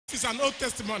It's an old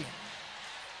testimony.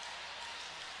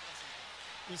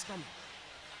 He's coming.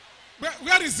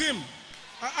 Where is him?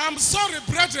 I'm sorry,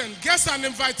 brethren, guests and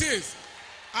invitees.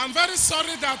 I'm very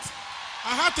sorry that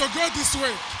I had to go this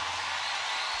way.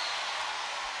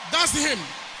 That's him.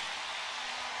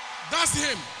 That's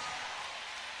him.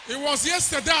 It was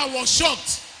yesterday I was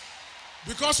shocked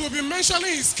because we've been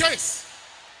mentioning his case.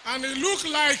 And it looked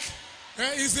like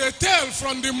it's a tale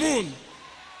from the moon.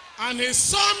 And he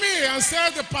saw me and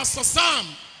said, Pastor Sam,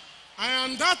 I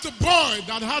am that boy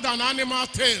that had an animal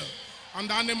tail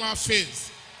and animal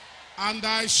face. And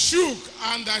I shook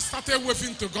and I started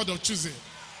waving to God of choosing.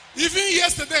 Even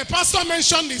yesterday, Pastor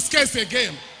mentioned his case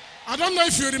again. I don't know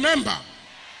if you remember.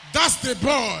 That's the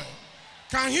boy.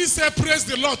 Can he say praise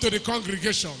the Lord to the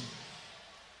congregation?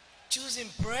 Choosing,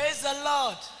 praise the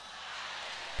Lord.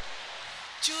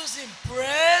 Choosing,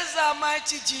 praise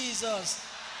Almighty Jesus.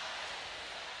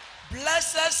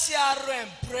 Blessed CRM,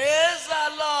 praise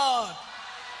the Lord.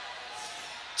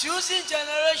 Choosing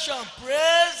generation,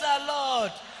 praise the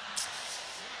Lord.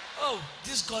 Oh,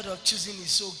 this God of choosing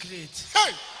is so great.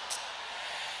 Hey!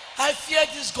 I fear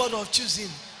this God of choosing.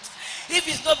 If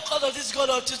it's not because of this God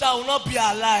of choosing, I will not be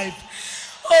alive.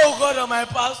 Oh, God of my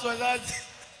pastor, that's...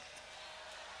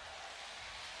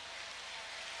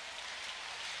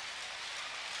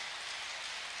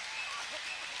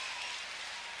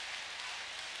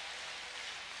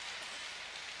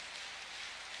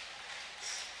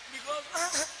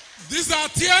 These are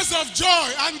tears of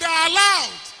joy, and they are allowed.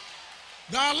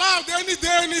 They are allowed any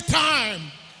day, any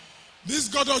time. This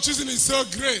God of choosing is so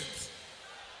great.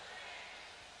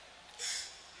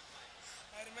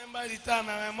 I remember the time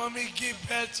my mommy gave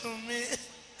birth to me.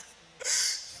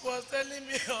 She was telling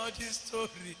me all this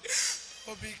story.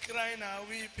 I'll be crying and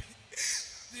weeping.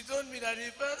 She told me that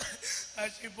the first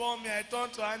that she bore me, I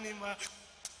turned to animal.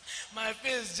 My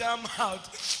face jammed out.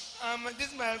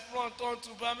 This my front turned to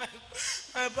back,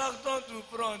 my back turned to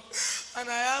front, and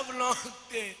I have long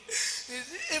tail.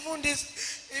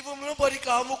 Even nobody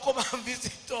can come and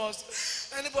visit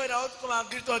us. Anybody that wants to come and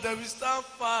greet us, they will stand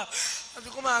far and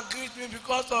to come and greet me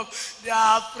because of they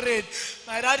are afraid.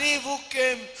 My daddy even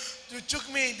came to took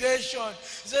me in nation.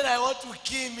 He said, I want to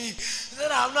kill me. He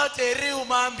said, I'm not a real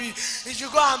man being. He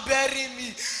should go and bury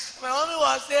me. My mommy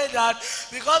was saying that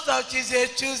because of she's a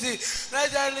choosing,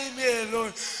 let her leave me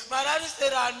alone. My daddy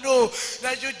said, I know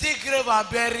that you dig grave and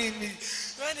bury me.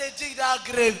 When they dig that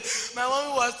grave, my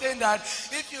mommy was saying that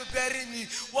if you bury me,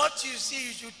 what you see,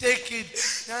 you should take it.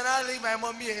 And I leave my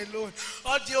mommy alone.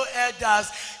 All the elders,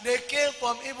 they came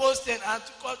from Igbo State and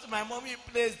took us to my mommy's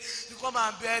place to come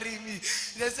and bury me.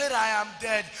 They said I am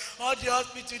dead. All the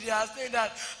hospital, they are saying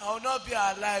that I will not be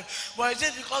alive. But it's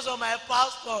just because of my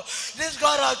pastor. This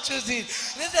God of choosing.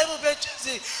 This evil be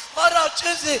choosing. God of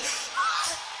choosing.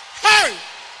 Hey!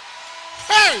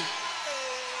 Hey!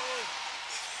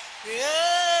 Amen.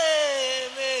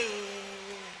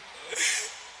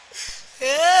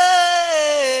 Amen.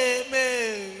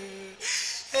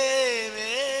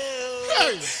 Amen.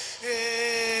 Hey!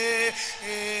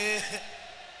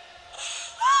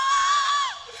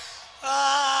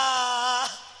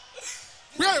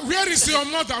 Where is your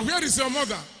mother? Where is your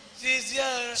mother? She's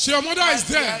here. Your mother is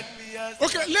there.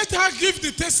 Okay, let her give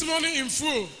the testimony in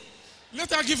full.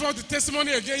 Let her give out the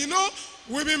testimony again. You know,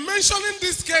 we've been mentioning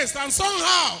this case, and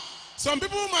somehow some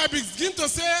people might begin to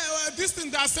say, this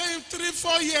thing they're saying 3,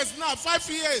 4 years now, 5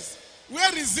 years.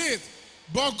 Where is it?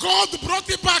 But God brought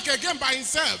it back again by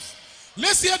himself.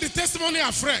 Let's hear the testimony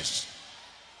afresh.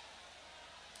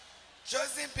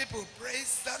 Chosen people,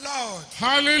 praise the Lord.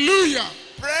 Hallelujah.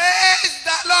 Praise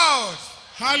the Lord.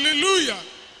 Hallelujah.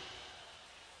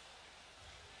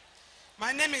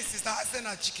 My name is Sister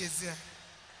Asena Chikezie.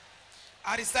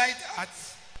 I reside at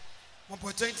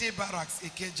 1.20 Barracks,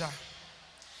 Ikeja.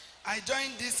 I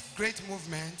joined this great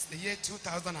movement the year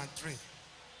 2003.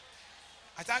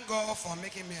 I thank God for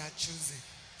making me a choosing.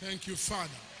 Thank you, Father.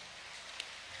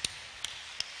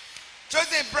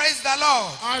 Choosing, praise the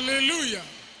Lord. Hallelujah.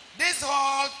 This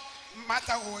whole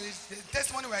matter was the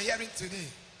testimony we're hearing today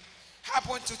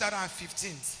happened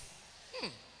 2015.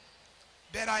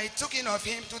 But I took in of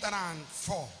him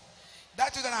 2004.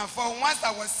 That 2004, once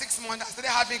I was 6 months, I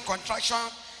started having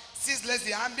contraction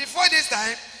ceaselessly. And before this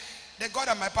time, the God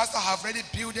of my pastor have already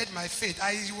builded my faith.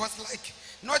 I was like,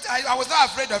 I was not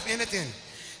afraid of anything.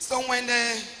 So when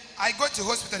I go to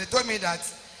hospital, they told me that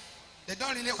they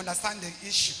don't really understand the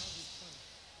issue.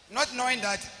 Not knowing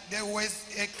that there was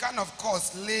a kind of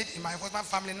curse laid in my husband's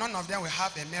family, none of them will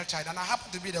have a male child. And I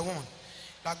happen to be the one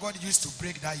that God used to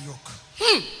break that yoke.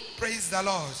 Praise the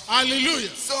Lord. Hallelujah.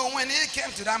 So when it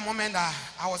came to that moment that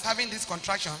I was having this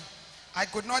contraction, I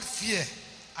could not fear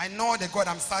I know the God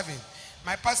I'm serving.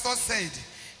 My pastor said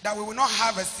that we will not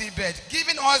have a seabed,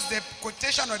 giving us the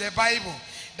quotation of the Bible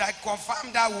that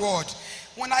confirmed that word.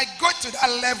 When I got to that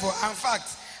level, in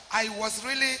fact, I was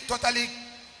really totally,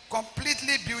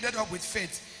 completely built up with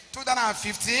faith.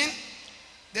 2015,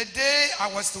 the day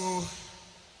I was to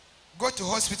go to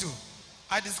hospital,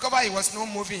 I discovered it was no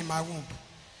moving in my womb.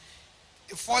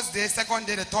 The first day, second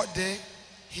day, the third day,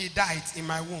 he died in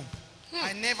my womb.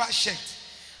 I never checked.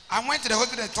 I went to the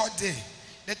hospital the third day.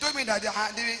 They told me that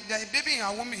the baby in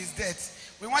our womb is dead.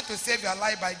 We want to save your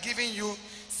life by giving you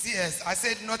CS. I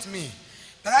said, not me.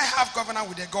 That I have covenant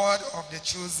with the God of the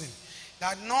chosen.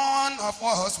 That none of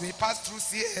us will pass through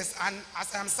CS. And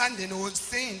as I'm standing, I will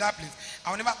stay in that place.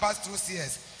 I will never pass through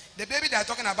CS. The baby they're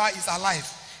talking about is alive.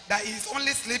 That is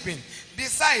only sleeping.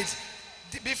 Besides,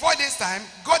 before this time,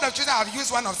 God of chosen have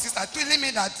used one of sisters telling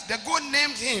me that the God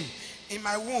named him in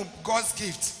my womb God's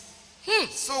gift.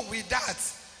 So with that,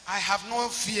 I have no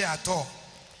fear at all.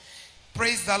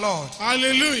 Praise the Lord.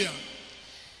 Hallelujah.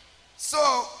 So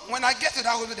when I get to that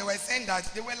hospital, they were saying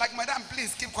that, they were like, madam,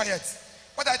 please keep quiet.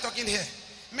 What are you talking here?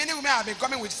 Many women have been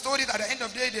coming with stories at the end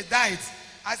of the day they died.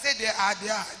 I said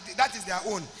that is their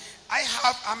own.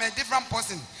 I'm a different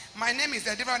person. My name is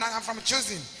a different, I'm from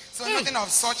choosing. So nothing of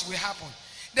such will happen.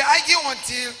 They argue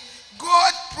until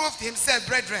God proved himself,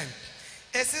 brethren.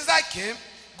 A sister came,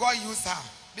 God used her.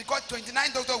 Because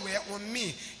 29 doctors were on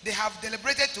me. They have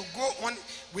deliberated to go on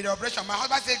with the operation. My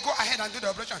husband said, go ahead and do the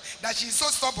operation. That she's so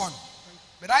stubborn.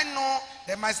 But I know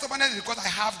that my stubbornness is because I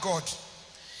have God.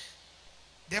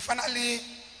 They finally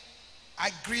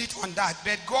agreed on that.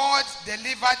 But God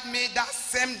delivered me that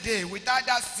same day without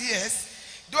that CS.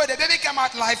 Though the baby came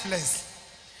out lifeless.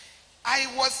 I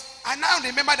now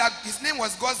remember that his name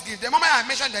was God's gift. The moment I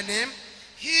mentioned the name,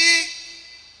 he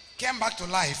came back to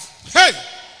life. Hey!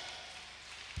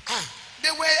 They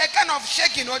were a kind of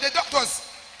shaking, or the doctors,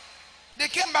 they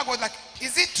came back, was like,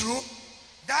 is it true?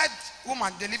 That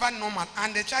woman delivered normal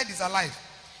and the child is alive.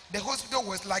 The hospital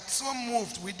was like so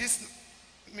moved with this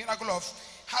miracle of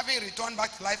having returned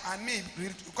back to life and me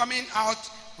coming out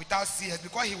without CS,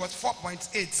 because he was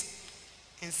 4.8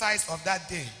 in size of that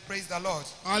day. Praise the Lord.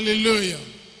 Hallelujah.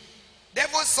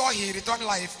 Devil saw he returned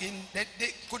life.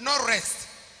 They could not rest.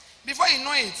 Before you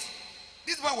know it,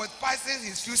 this boy was passing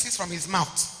his fuses from his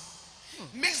mouth.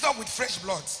 Mixed up with fresh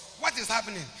blood. What is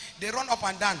happening? They run up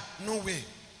and down. No way.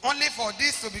 Only for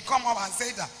this to become up and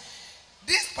say that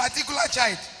this particular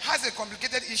child has a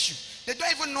complicated issue. They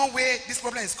don't even know where this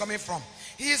problem is coming from.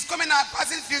 He is coming out,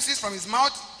 passing fuses from his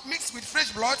mouth, mixed with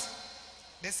fresh blood.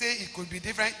 They say it could be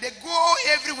different. They go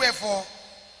everywhere for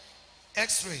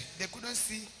X-ray. They couldn't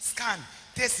see, scan,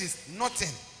 tests,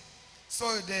 nothing.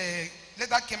 So the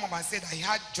letter came up and said that he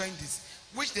had jaundice,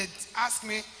 which they asked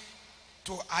me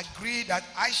to agree that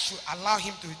I should allow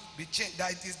him to be changed,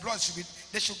 that his blood should be,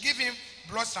 they should give him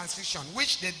blood transfusion,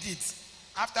 which they did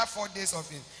after 3 days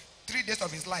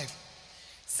of his life.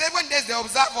 7 days they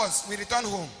observe us, we return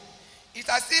home. It's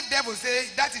as if devil say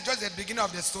that is just the beginning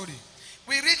of the story.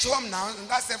 We reach home now in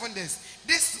that 7 days.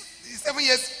 This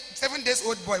 7 days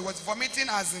old boy was vomiting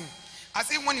as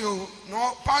if when you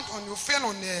pound on, you fell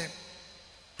on the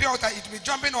pure water, it will be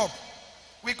jumping up.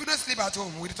 We couldn't sleep at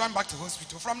home. We returned back to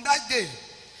hospital. From that day,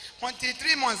 until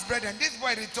 3 months, brethren, this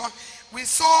boy returned. We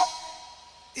saw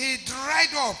he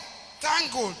dried up,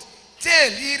 tangled,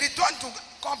 tail. He returned to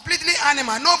completely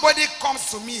animal. Nobody comes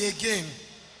to me again.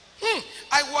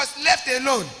 I was left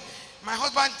alone. My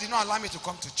husband did not allow me to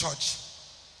come to church.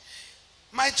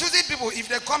 My choosing people, if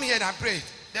they come here and pray,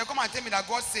 they'll come and tell me that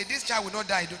God said this child will not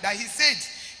die. That he said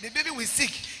the baby will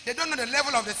sick. They don't know the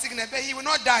level of the sickness, but he will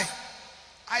not die.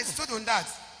 I stood on that.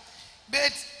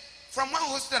 But from one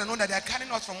hospital to another, they are carrying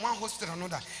us from one hospital to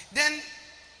another. Then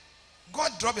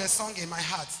God dropped a song in my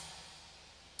heart.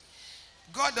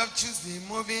 God of choosing,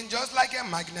 moving just like a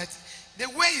magnet. The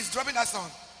way he's dropping that song,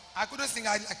 I couldn't sing.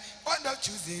 I like, God of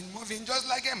choosing, moving just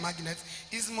like a magnet.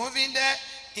 He's moving there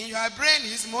in your brain,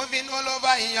 he's moving all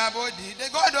over in your body. The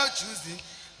God of choosing,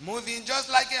 moving just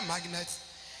like a magnet.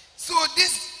 So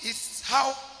this is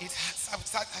how it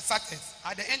started.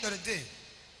 At the end of the day,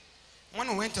 when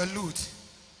we went to loot,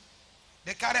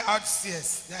 they carried out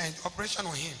CS, the operation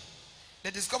on him.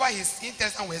 They discovered his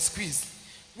intestines were squeezed,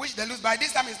 which they lose. By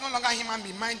this time, it's no longer human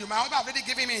being, mind you. My husband already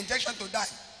gave him an injection to die,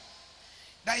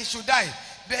 that he should die.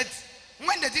 But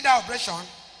when they did that operation,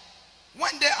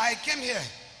 one day I came here.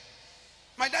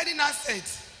 My daddy now said,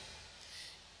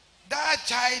 that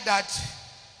child that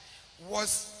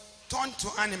was turned to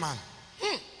animal,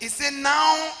 he said,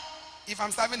 now, if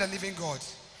I'm serving the living God,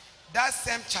 that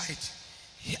same child,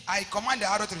 I command the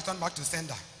arrow to return back to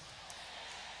sender.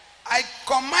 I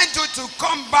command you to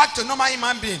come back to normal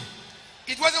human being.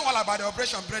 It wasn't all about the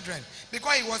operation, brethren.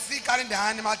 Because he was still carrying the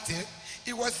animal tail.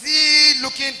 He was still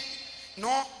looking,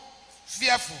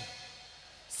 fearful,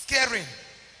 scaring,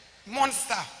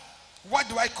 monster. What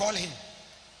do I call him?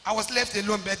 I was left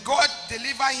alone, but God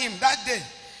delivered him that day.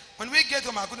 When we get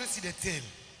home, I couldn't see the tail.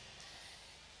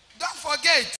 Don't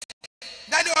forget,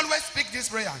 Daddy always speak this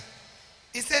prayer.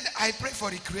 He said, I pray for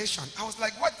recreation. I was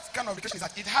like, what kind of recreation is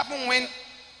that? It happened when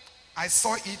I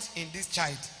saw it in this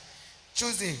child.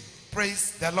 Choosing.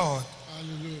 Praise the Lord.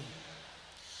 Hallelujah.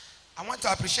 I want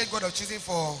to appreciate God of choosing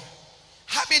for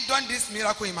having done this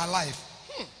miracle in my life.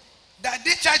 That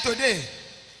this child today,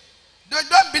 they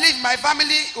don't believe my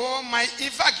family or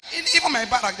in fact, even my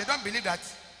barrack, they don't believe that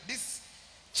this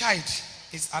child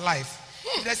is alive.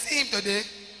 If they see him today,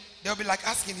 they'll be like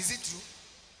asking, is it true?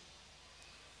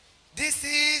 This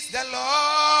is the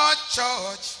Lord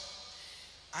Church,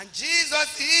 and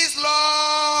Jesus is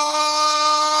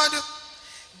Lord.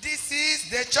 This is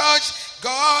the church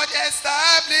God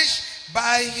established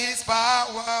by his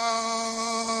power.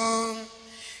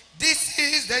 This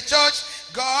is the church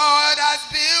God has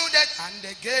built, and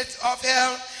the gates of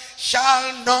hell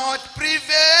shall not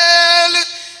prevail.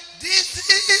 This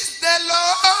is the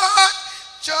Lord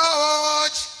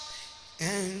Church,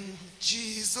 and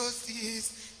Jesus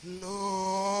is Lord.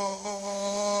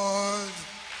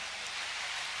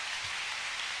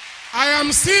 I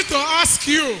am still to ask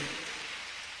you,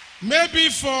 maybe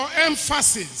for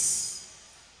emphasis,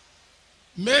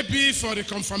 maybe for the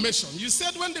confirmation. You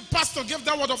said when the pastor gave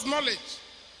that word of knowledge,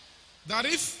 that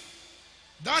if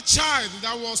that child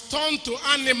that was turned to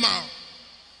animal,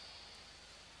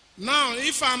 now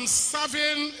if I'm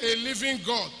serving a living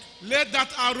God, let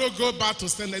that arrow go back to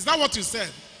sender. Is that what you said?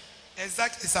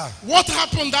 Exactly, sir. What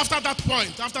happened after that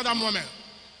point, after that moment?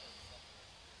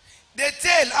 The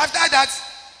tail, after that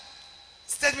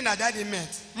statement that Daddy made,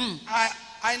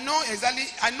 I know exactly,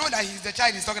 I know that he's the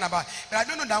child he's talking about, but I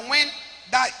don't know that when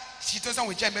that situation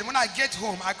will change, but when I get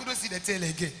home, I couldn't see the tail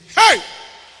again. Hey!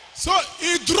 So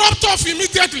it dropped off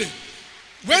immediately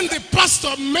when the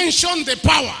pastor mentioned the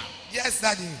power. Yes,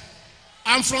 Daddy.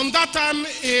 And from that time,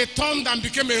 he turned and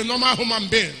became a normal human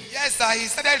being. Yes, sir. He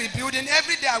started rebuilding.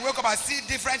 Every day I wake up, I see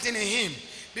different thing in him.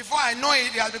 Before I know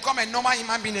it, he has become a normal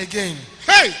human being again.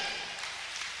 Hey!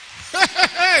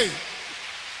 Hey!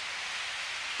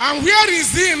 And where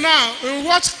is he now? In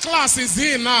what class is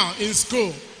he now in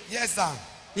school? Yes, sir.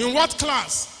 In what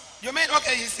class? You mean,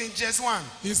 okay, he's in JS1.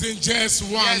 He's in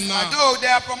JS1 yes, now. Although they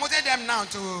are promoting them now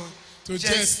to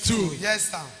JS2.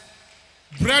 Yes, sir.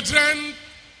 Brethren,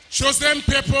 chosen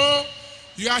people,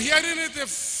 you are hearing it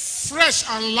fresh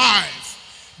and live.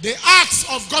 The acts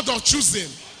of God of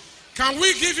choosing. Can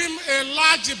we give him a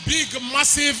large, big,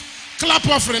 massive clap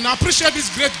offering? I appreciate this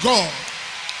great God.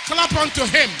 Clap unto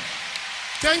him.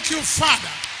 Thank you, Father.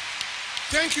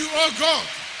 Thank you, oh God.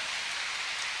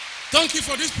 Thank you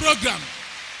for this program.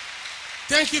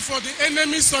 Thank you for the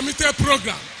enemy submitted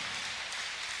program.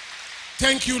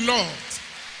 Thank you, Lord.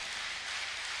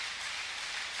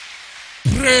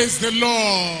 Praise the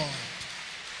Lord.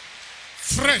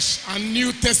 Fresh and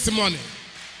new testimony.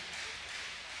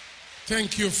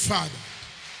 Thank you, Father.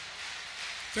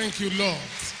 Thank you, Lord.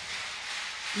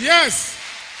 Yes,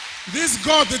 this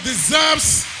God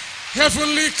deserves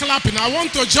heavenly clapping. I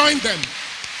want to join them.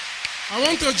 I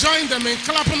want to join them in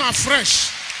clapping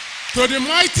afresh to the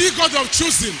mighty God of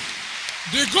choosing,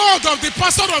 the God of the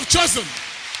pastor of chosen,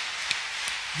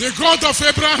 the God of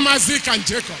Abraham, Isaac, and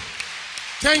Jacob.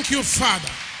 Thank you, Father.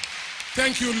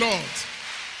 Thank you, Lord.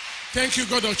 Thank you,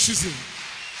 God of choosing.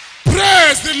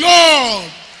 Praise the Lord.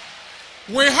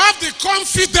 We have the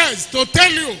confidence to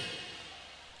tell you,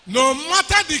 no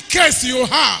matter the case you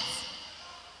have,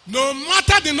 no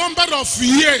matter the number of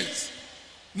years,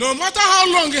 no matter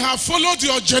how long you have followed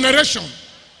your generation,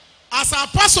 as our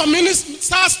pastor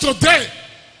ministers today,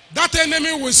 that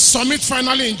enemy will submit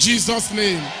finally in Jesus'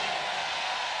 name.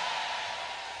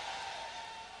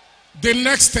 The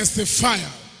next testifier.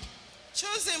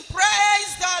 Choosing,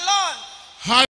 praise the Lord.